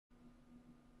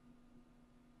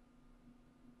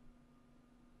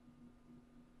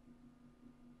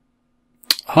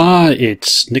Hi,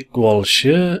 it's Nick Walsh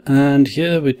here, and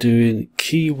here we're doing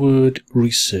keyword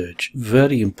research.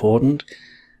 Very important.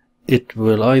 It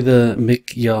will either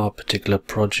make your particular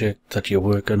project that you're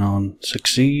working on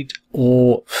succeed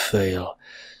or fail.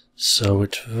 So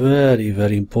it's very,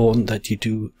 very important that you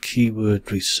do keyword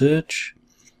research.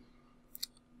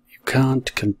 You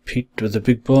can't compete with the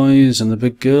big boys and the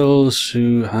big girls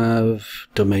who have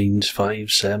domains 5,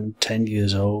 7, 10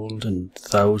 years old and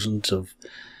thousands of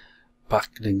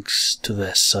backlinks to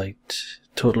their site.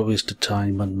 Total waste of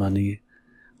time and money.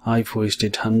 I've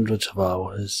wasted hundreds of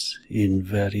hours in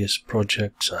various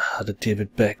projects. I had a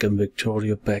David Beckham,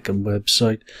 Victoria Beckham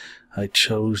website. I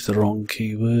chose the wrong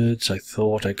keywords. I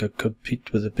thought I could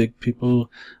compete with the big people,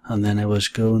 and then I was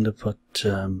going to put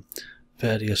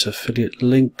various affiliate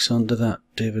links onto that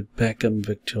David Beckham,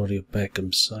 Victoria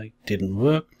Beckham site. Didn't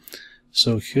work.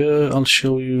 So here I'll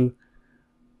show you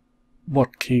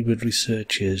what keyword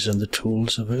research is and the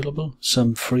tools available,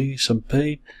 some free, some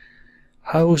paid.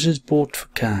 Houses bought for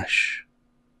cash.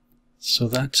 So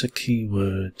that's a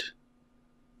keyword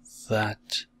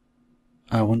that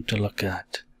I want to look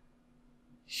at.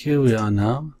 Here we are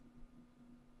now.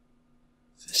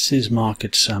 This is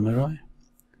Market Samurai.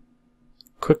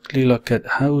 Quickly look at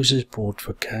houses bought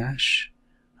for cash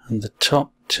and the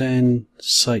top 10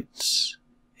 sites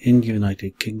in the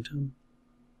United Kingdom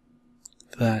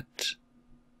that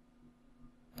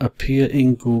appear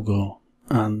in Google,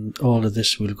 and all of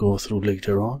this we'll go through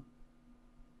later on.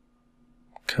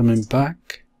 Coming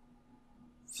back,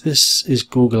 this is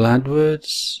Google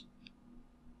AdWords.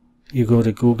 You go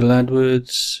to Google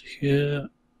AdWords here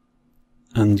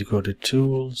and you go to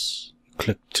Tools,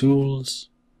 click Tools,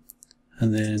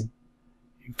 and then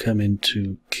you come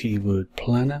into Keyword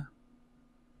Planner,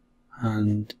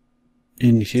 and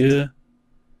in here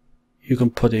you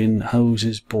can put in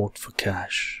houses bought for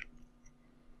cash.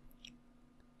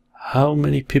 How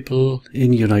many people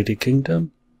in the United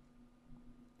Kingdom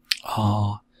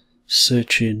are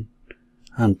searching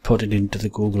and putting into the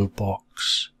Google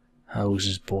box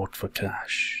houses bought for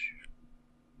cash?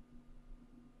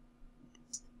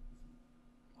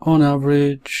 On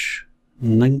average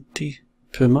 90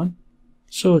 per month,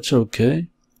 so it's okay.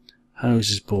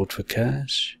 Houses bought for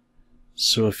cash.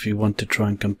 So if you want to try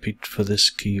and compete for this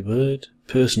keyword,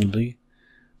 personally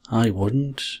I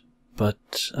wouldn't,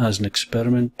 but as an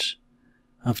experiment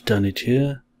I've done it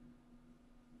here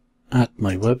at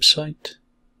my website.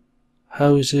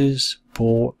 Houses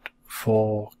bought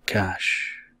for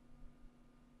cash.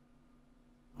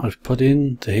 I've put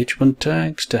in the H1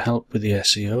 tags to help with the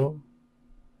SEO.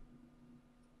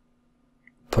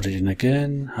 Put it in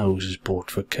again, houses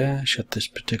bought for cash at this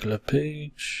particular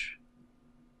page.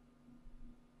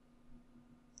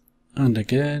 And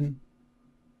again,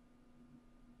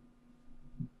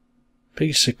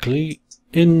 basically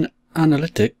in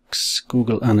Analytics,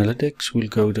 Google Analytics, we'll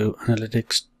go to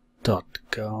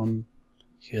analytics.com.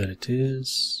 Here it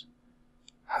is.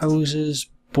 Houses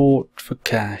bought for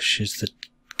cash is the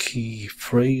key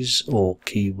phrase or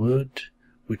keyword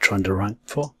we're trying to rank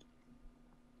for.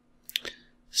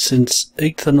 Since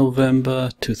 8th of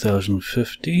November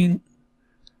 2015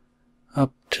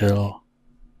 up till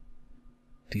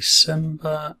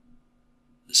December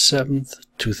 7th,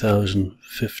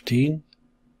 2015,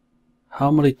 how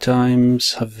many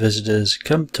times have visitors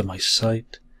come to my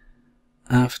site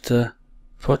after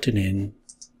putting in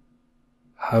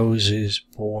houses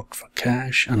bought for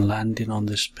cash and landing on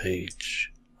this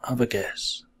page? Have a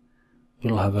guess.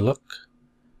 We'll have a look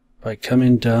by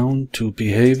coming down to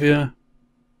behavior,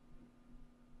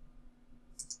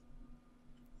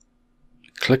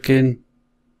 clicking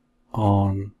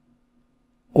on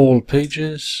all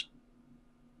pages.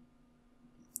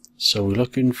 So we're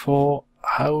looking for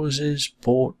houses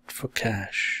bought for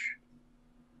cash.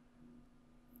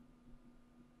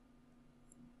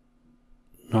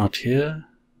 Not here,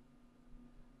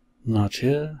 not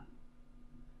here,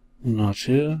 not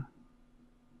here.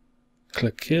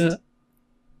 Click here.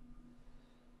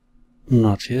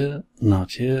 Not here,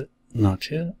 not here, not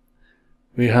here.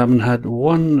 We haven't had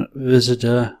one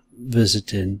visitor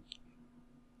visiting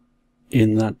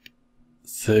in that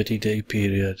 30-day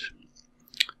period,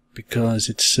 because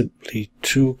it's simply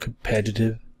too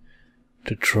competitive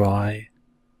to try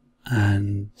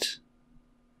and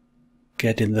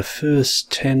get in the first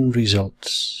 10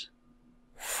 results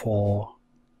for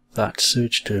that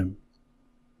search term.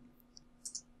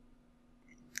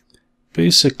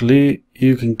 Basically,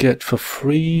 you can get for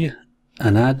free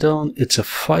an add-on. It's a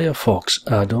Firefox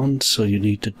add-on, so you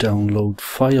need to download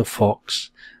Firefox,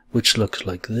 which looks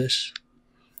like this,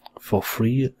 for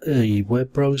free, a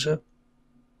web browser.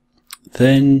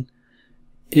 Then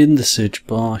in the search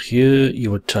bar here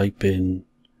you would type in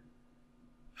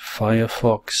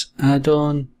Firefox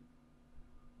add-on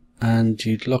and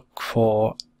you'd look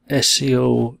for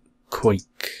SEO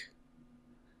Quake.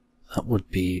 That would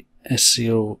be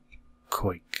SEO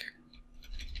Quake.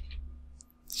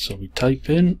 So we type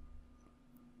in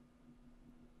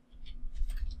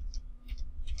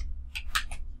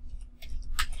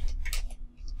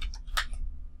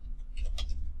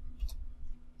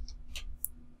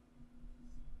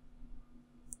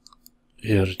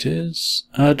here it is,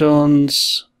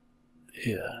 add-ons,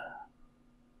 here,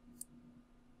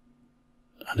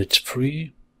 and it's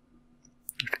free.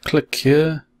 Click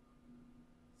here.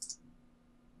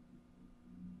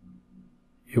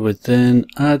 You would then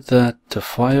add that to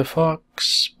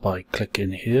Firefox by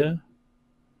clicking here,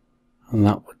 and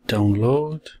that would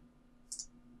download.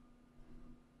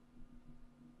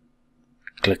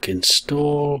 Click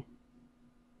install.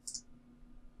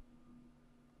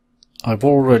 I've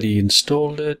already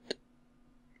installed it.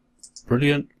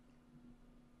 Brilliant.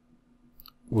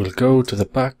 We'll go to the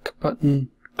back button,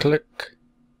 click,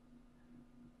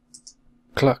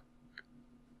 click,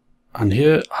 and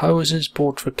here, houses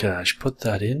bought for cash, put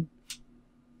that in,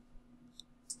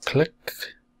 click,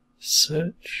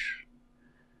 search.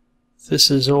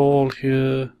 This is all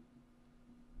here,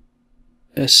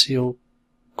 SEO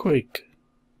Quake.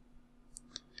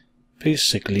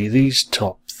 Basically, these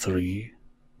top 3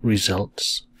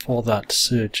 results for that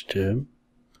search term,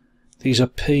 these are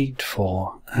paid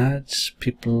for ads.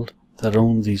 People that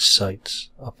own these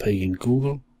sites are paying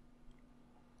Google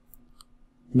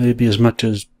maybe as much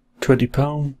as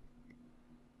 £20,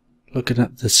 looking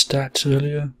at the stats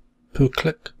earlier, per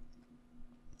click.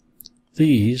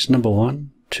 These, number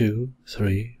 1, 2,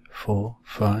 3, 4,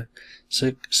 5,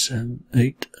 6, 7,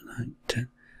 8, 9, 10,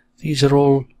 these are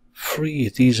all free.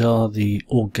 These are the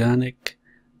organic,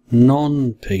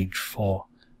 non-paid for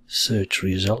search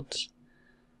results.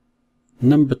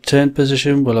 Number 10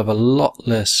 position will have a lot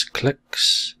less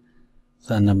clicks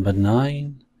than number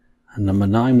 9, and number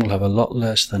 9 will have a lot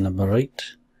less than number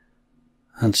 8,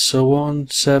 and so on.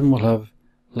 7 will have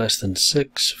less than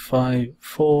 6, 5,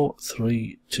 4,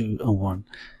 3, 2 and 1.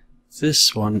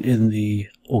 This one in the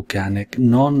organic,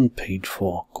 non-paid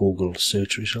for Google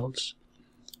search results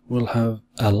will have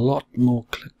a lot more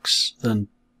clicks than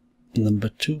number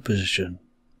 2 position.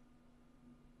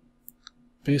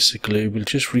 Basically, we'll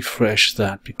just refresh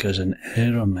that because an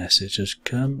error message has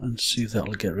come, and see if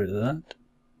that'll get rid of that.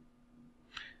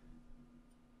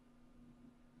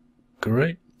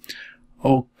 Great.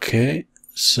 Okay,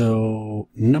 so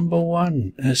number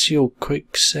 1, SEO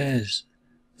Quick says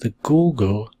the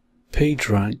Google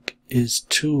PageRank is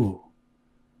 2.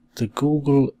 The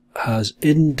Google has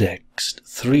indexed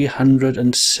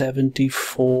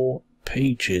 374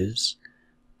 pages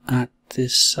at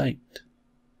this site.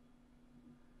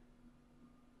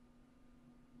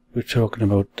 We're talking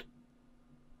about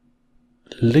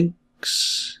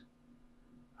links,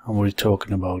 and we're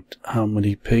talking about how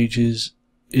many pages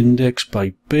indexed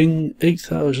by Bing,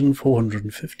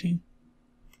 8,450.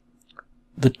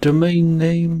 The domain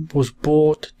name was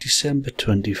bought December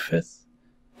 25th,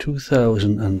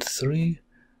 2003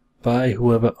 by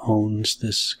whoever owns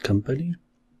this company.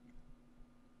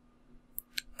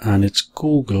 And it's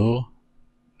Google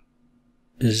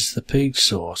is the page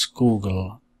source.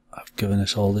 Google have given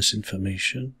us all this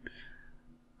information,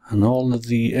 and all of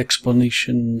the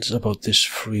explanations about this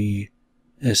free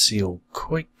SEO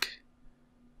Quick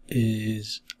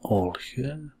is all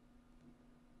here.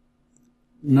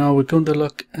 Now we're going to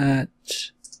look at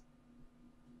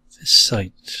this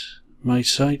site, my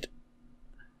site.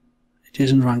 It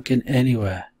isn't ranking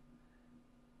anywhere.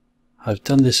 I've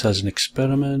done this as an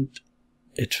experiment.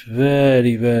 It's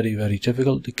very, very, very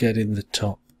difficult to get in the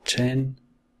top 10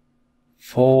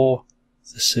 for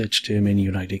the search term in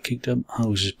United Kingdom,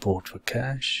 houses bought for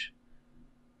cash.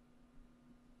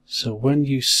 So when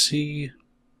you see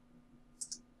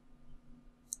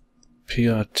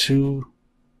PR2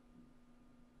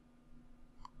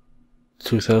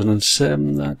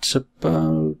 2007, that's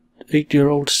about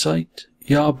 8-year-old site.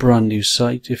 Your brand new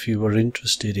site, if you were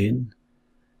interested in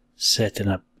setting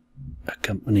up a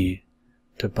company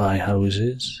to buy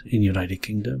houses in United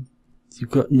Kingdom, you've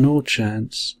got no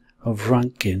chance of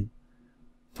ranking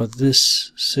for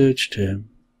this search term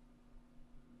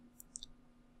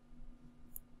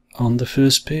on the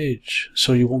first page,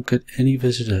 so you won't get any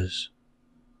visitors.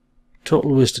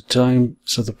 Total waste of time.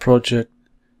 So the project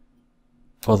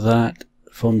for that,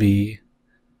 for me,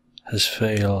 has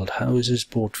failed. Houses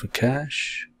bought for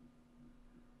cash,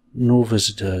 no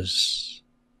visitors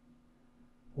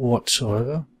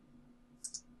whatsoever.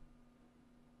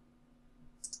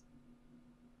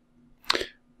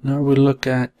 Now we'll look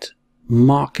at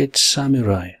Market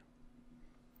Samurai.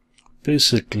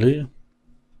 Basically,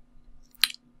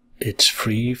 it's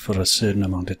free for a certain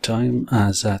amount of time,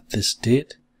 as at this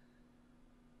date,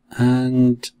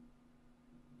 and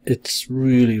it's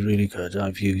really good.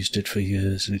 I've used it for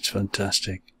years and it's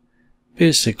fantastic.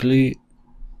 Basically,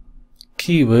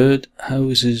 keyword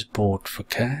houses bought for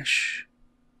cash.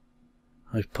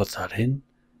 I've put that in,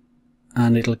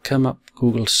 and it'll come up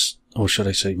Google's, or should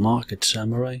I say Market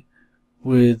Samurai,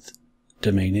 with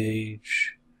domain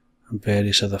age and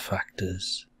various other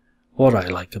factors. What I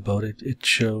like about it, it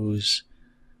shows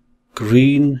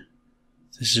green.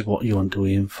 This is what you want to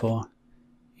aim for.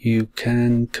 You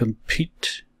can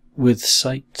compete with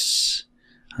sites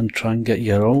and try and get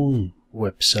your own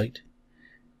website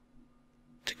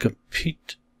to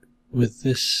compete with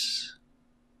this.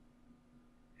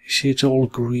 You see, it's all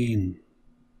green.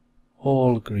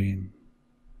 All green.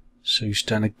 So you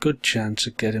stand a good chance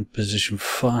of getting position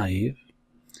 5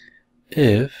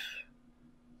 if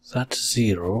that's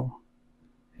 0.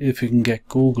 If you can get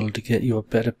Google to get you a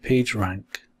better page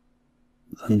rank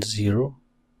than 0.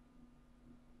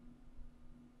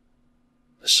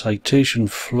 The citation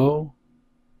flow.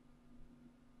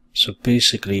 So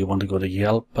basically you want to go to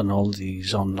Yelp and all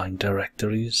these online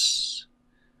directories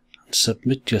and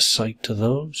submit your site to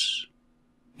those.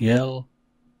 Yelp,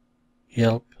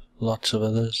 lots of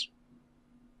others.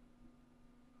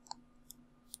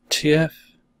 TF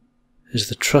is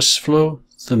the trust flow,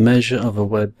 the measure of a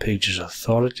web page's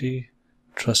authority,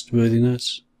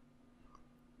 trustworthiness,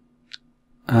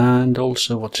 and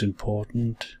also what's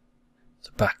important,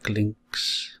 the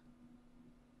backlinks.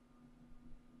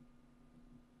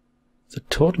 The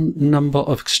total number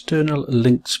of external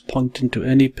links pointing to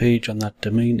any page on that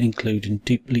domain, including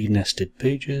deeply nested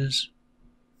pages.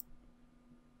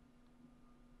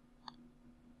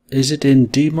 Is it in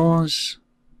demos?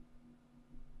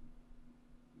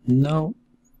 No,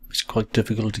 it's quite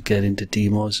difficult to get into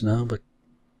demos now, but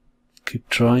keep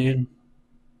trying.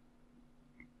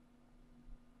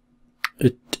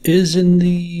 It is in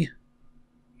the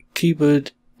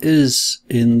keyword, is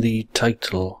in the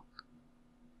title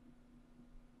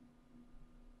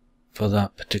for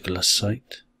that particular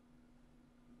site.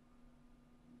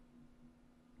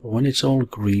 But when it's all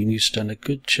green, you stand a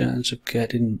good chance of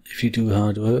getting, if you do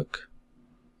hard work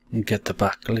and get the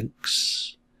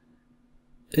backlinks.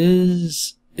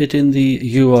 Is it in the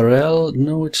URL?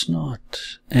 No, it's not.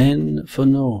 N for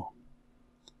no.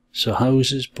 So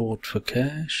houses bought for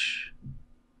cash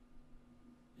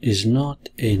is not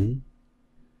in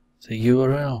the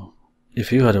URL.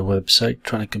 If you had a website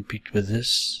trying to compete with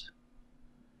this,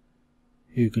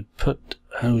 you could put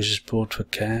houses bought for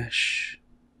cash.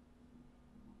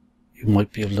 You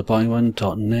might be able to buy one,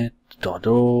 .net,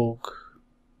 .org,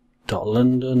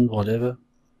 .london, whatever.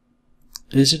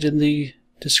 Is it in the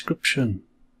description?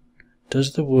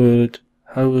 Does the word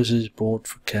houses bought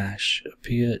for cash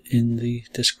appear in the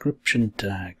description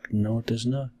tag? No, it does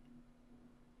not.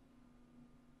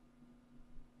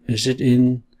 Is it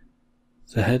in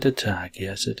the header tag?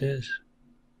 Yes, it is.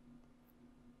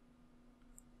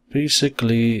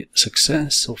 Basically,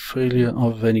 success or failure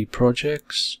of any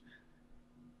projects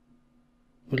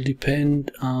will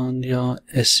depend on your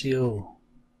SEO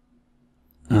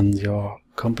and your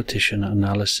competition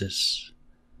analysis.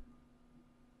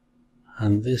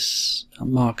 And this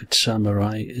Market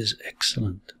Samurai is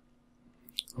excellent.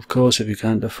 Of course, if you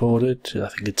can't afford it, I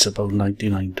think it's about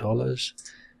 $99,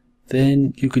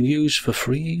 then you can use for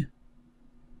free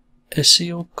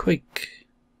SEO Quick,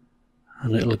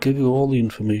 and it'll give you all the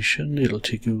information. It'll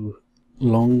take you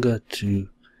longer to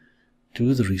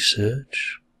do the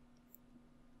research.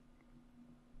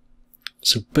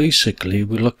 So basically,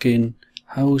 we're looking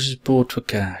houses bought for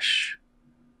cash.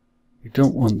 We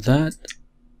don't want that.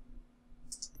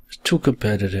 It's too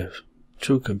competitive.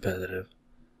 Too competitive.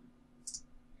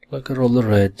 Look at all the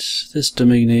reds. This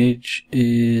domain age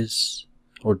is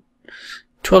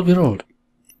 12-year-old.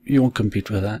 You won't compete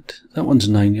with that. That one's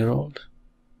 9-year-old.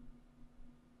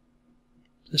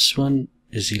 This one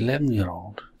is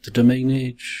 11-year-old. The domain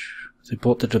age, they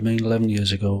bought the domain 11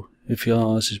 years ago. If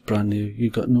yours is brand new,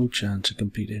 you've got no chance of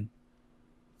competing.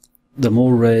 The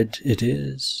more red it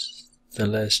is, the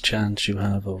less chance you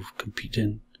have of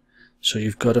competing. So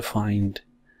you've got to find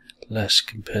less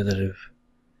competitive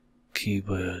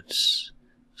keywords.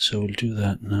 So we'll do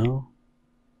that now.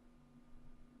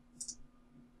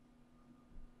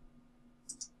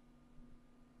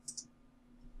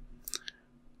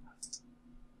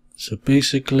 So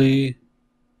basically,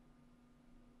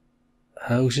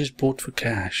 houses bought for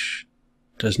cash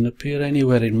doesn't appear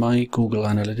anywhere in my Google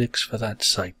Analytics for that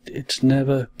site. It's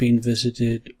never been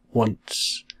visited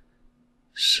once.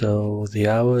 So the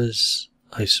hours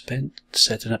I spent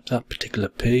setting up that particular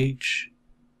page,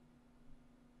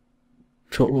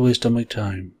 total waste of my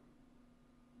time.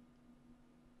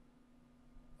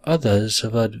 Others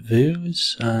have had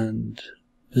views and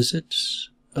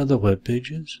visits, other web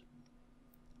pages.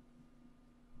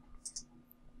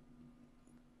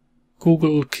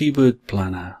 Google Keyword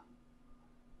Planner.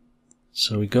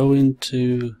 So we go in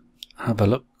to have a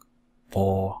look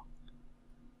for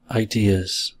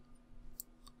ideas.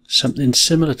 Something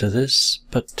similar to this,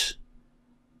 but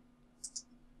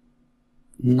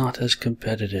not as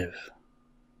competitive,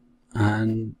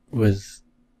 and with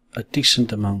a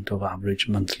decent amount of average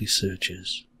monthly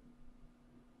searches.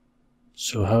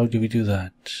 So how do we do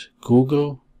that?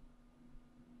 Google,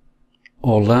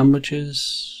 all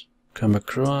languages, come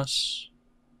across,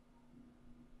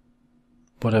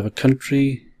 whatever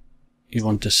country you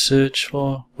want to search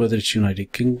for, whether it's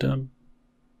United Kingdom,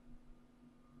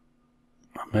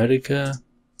 America,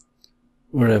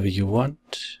 wherever you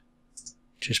want,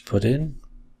 just put in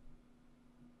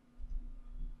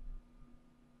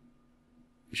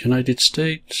United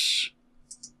States.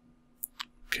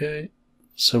 Okay,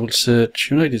 so we'll search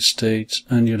United States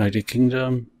and United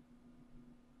Kingdom,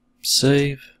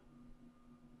 save.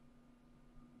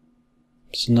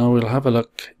 So now we'll have a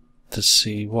look to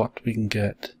see what we can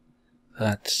get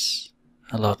that's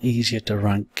a lot easier to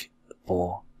rank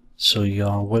for. So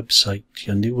your website,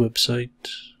 your new website,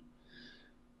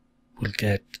 will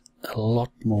get a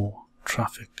lot more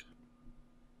traffic.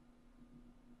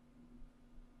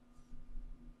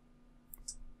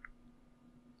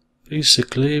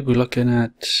 Basically, we're looking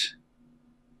at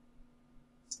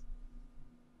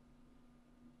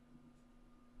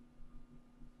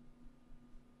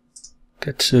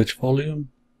get search volume.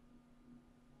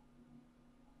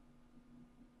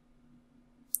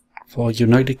 For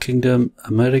United Kingdom,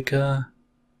 America,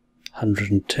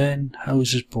 110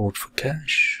 houses bought for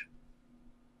cash.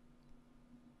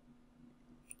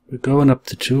 We're going up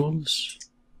the tools.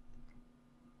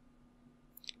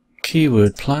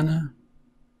 Keyword Planner.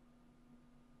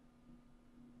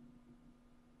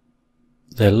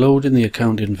 They're loading the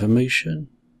account information.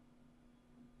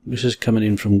 This is coming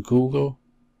in from Google.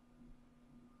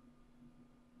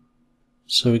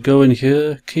 So we go in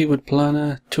here, Keyword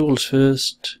Planner, tools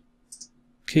first.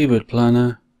 Keyword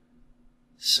Planner,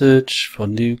 search for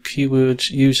new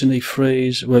keywords using a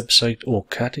phrase, website or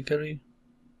category.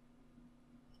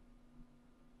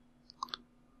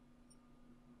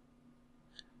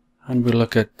 And we'll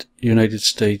look at United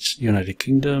States, United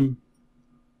Kingdom.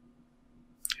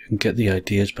 You can get the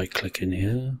ideas by clicking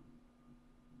here.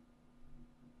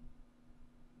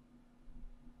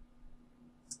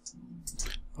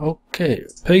 Okay,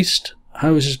 paste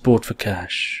houses bought for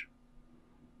cash.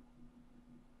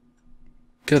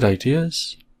 Good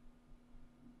ideas.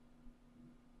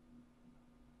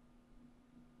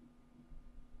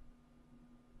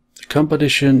 The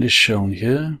competition is shown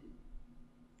here.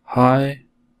 High,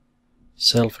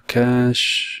 sell for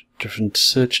cash, different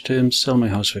search terms, sell my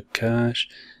house for cash.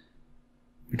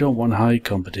 We don't want high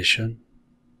competition.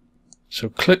 So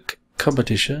click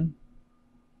competition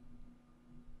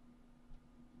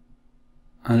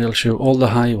and it'll show all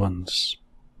the high ones.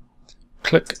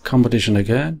 Click competition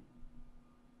again.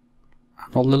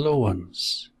 All the low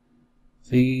ones.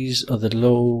 These are the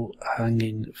low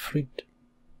hanging fruit.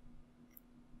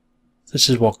 This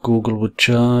is what Google would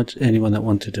charge anyone that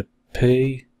wanted to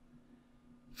pay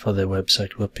for their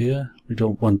website to appear. We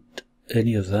don't want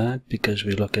any of that because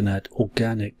we're looking at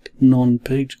organic,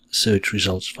 non-paid search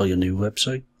results for your new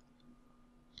website.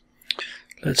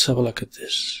 Let's have a look at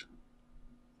this.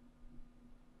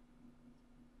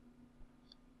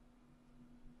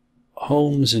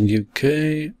 Homes in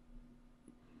UK.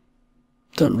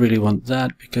 Don't really want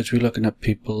that because we're looking at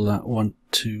people that want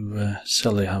to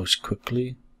sell their house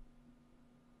quickly.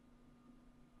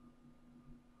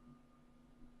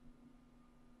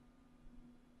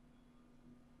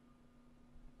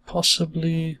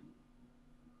 Possibly,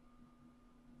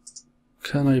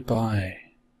 can I buy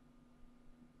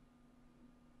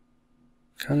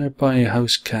a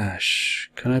house cash?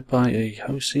 Can I buy a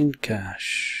house in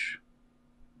cash?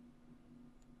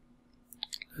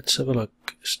 Let's have a look.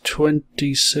 It's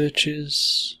 20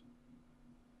 searches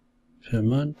per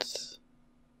month.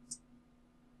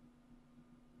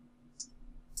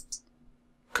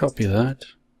 Copy that.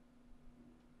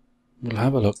 We'll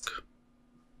have a look.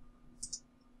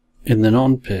 In the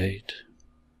non-paid,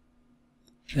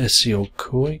 SEO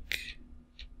Cure.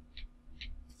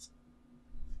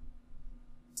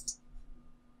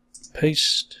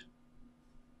 paste,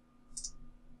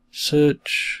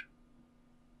 search.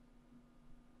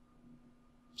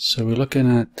 So we're looking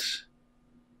at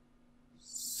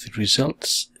the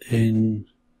results in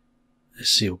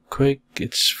SEO Quick.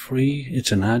 It's free,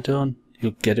 it's an add-on.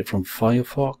 You'll get it from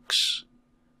Firefox.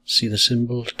 See the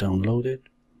symbol, download it.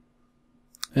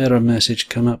 Error message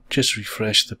come up, just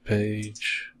refresh the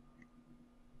page.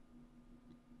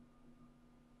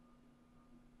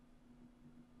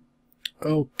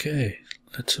 Okay,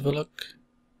 let's have a look.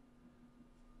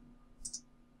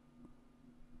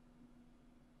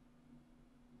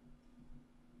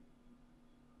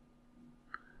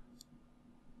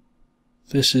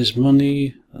 This is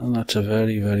money, and that's a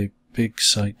very, very big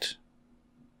site.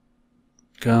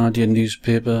 Guardian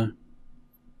newspaper.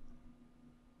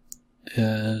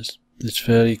 Yes, it's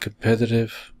very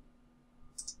competitive.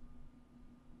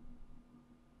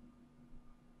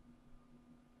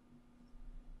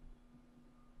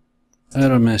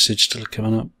 Error message still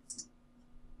coming up.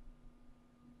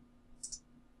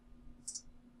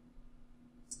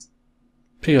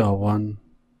 PR1,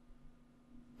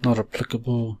 not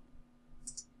applicable.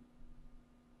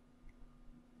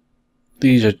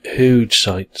 These are huge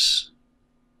sites.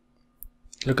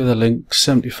 Look at the link,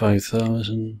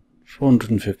 75,000,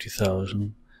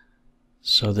 450,000.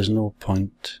 So there's no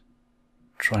point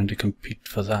trying to compete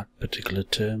for that particular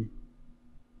term.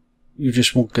 You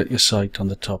just won't get your site on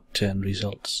the top 10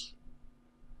 results.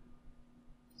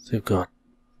 They've got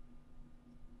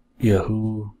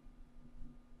Yahoo,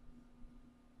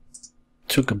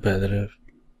 too competitive.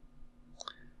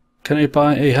 Can I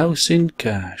buy a house in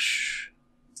cash?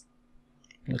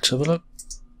 Let's have a look.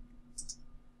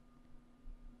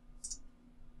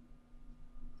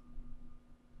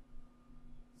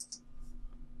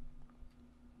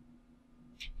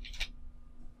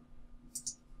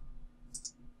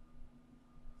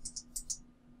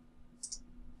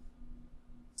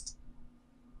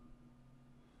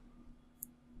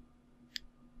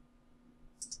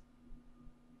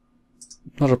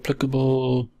 Not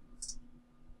applicable.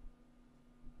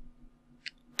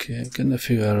 Okay, I'm getting a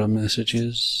few error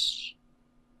messages.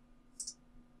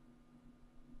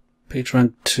 Page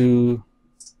rank 2.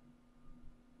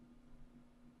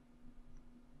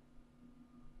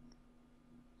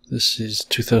 This is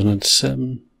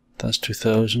 2007. That's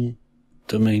 2000.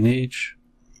 Domain age.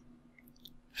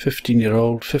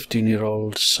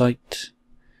 15-year-old site.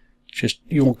 Just,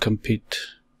 you won't compete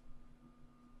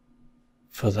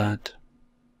for that.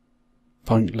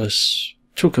 Pointless,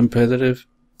 too competitive.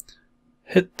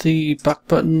 Hit the back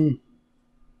button.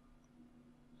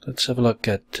 Let's have a look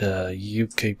at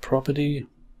UK property.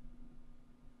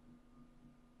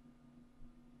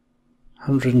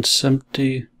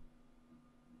 170.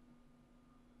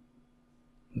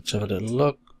 Let's have a little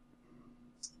look.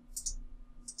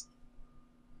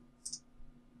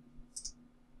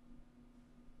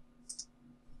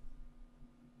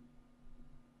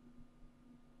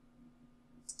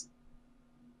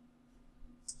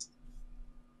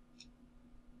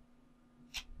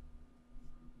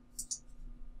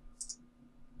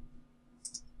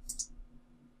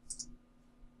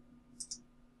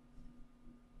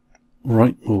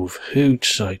 Rightmove, huge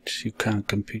site, you can't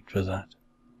compete with that.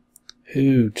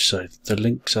 Huge site, the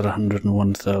links are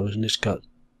 101,000, it's got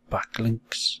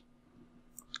backlinks.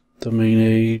 Domain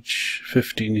age,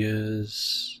 15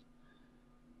 years.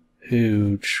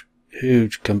 Huge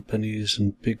companies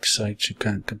and big sites, you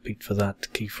can't compete for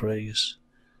that key phrase.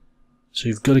 So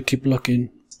you've got to keep looking.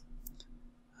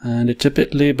 And it's a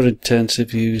bit labour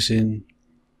intensive using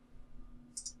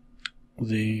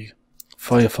the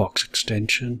Firefox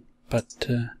extension. But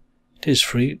it is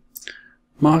free.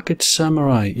 Market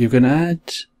Samurai. You can add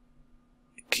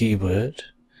a keyword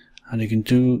and you can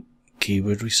do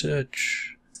keyword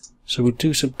research. So we'll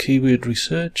do some keyword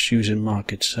research using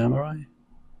Market Samurai.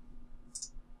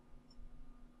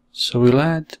 So we'll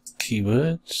add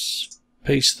keywords,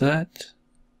 paste that.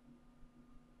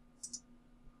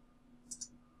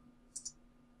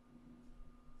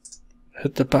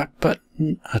 Hit the back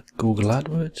button at Google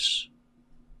AdWords.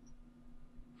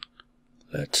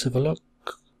 Let's have a look.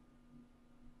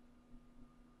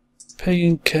 Pay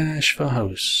in cash for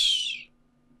house.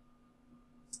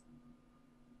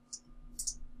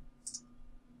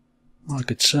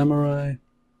 Market Samurai.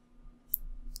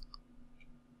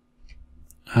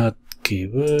 Add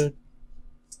keyword.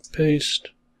 Paste.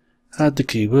 Add the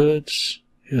keywords.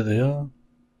 Here they are.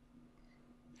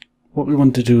 What we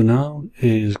want to do now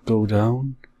is go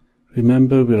down.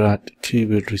 Remember, we're at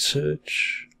keyword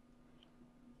research.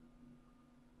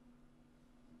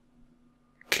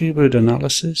 Keyword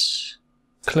analysis,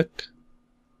 click.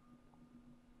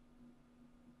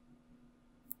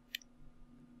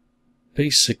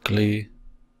 basically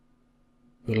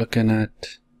we're looking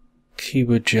at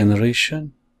keyword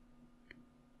generation.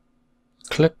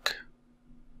 Click.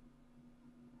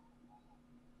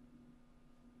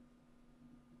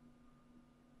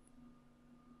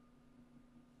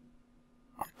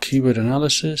 Keyword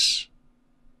analysis.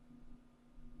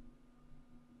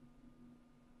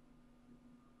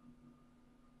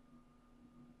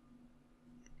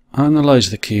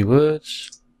 Analyze the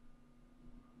keywords.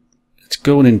 It's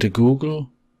going into Google.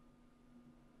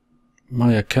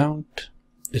 My account.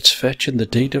 It's fetching the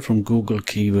data from Google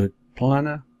Keyword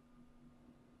Planner.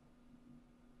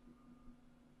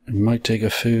 It might take a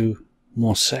few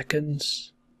more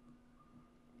seconds.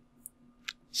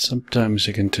 Sometimes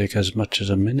it can take as much as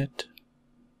a minute.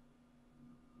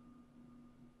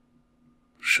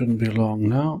 Shouldn't be long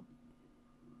now.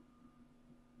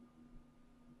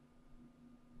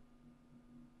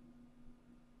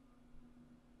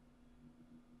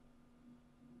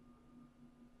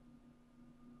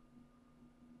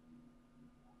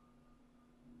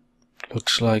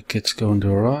 Looks like it's going to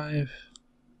arrive.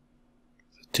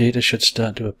 The data should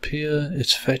start to appear.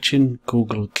 It's fetching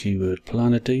Google Keyword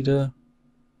Planner data.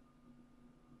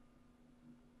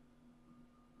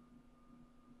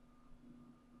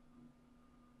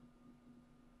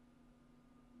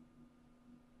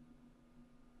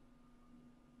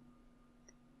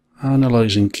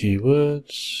 Analyzing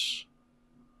keywords.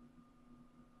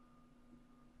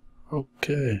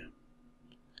 Okay.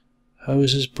 How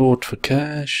is this bought for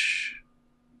cash?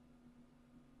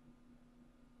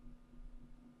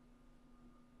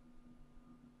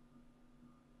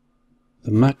 The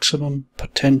maximum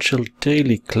potential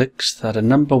daily clicks that a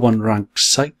 #1 ranked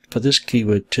site for this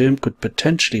keyword term could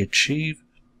potentially achieve.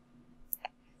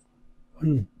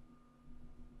 The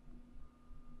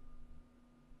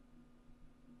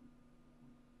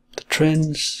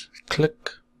trends, click.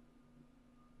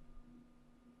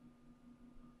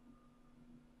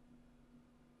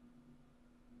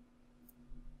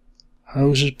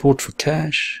 Houses bought for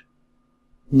cash.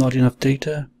 Not enough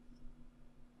data.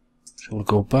 So we'll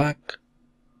go back.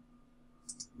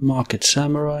 Market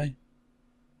Samurai.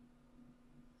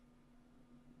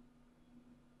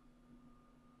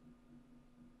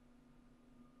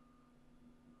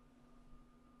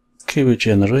 Keyword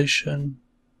generation.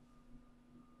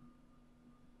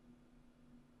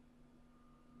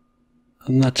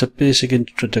 And that's a basic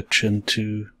introduction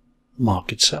to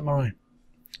Market Samurai.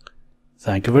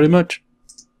 Thank you very much.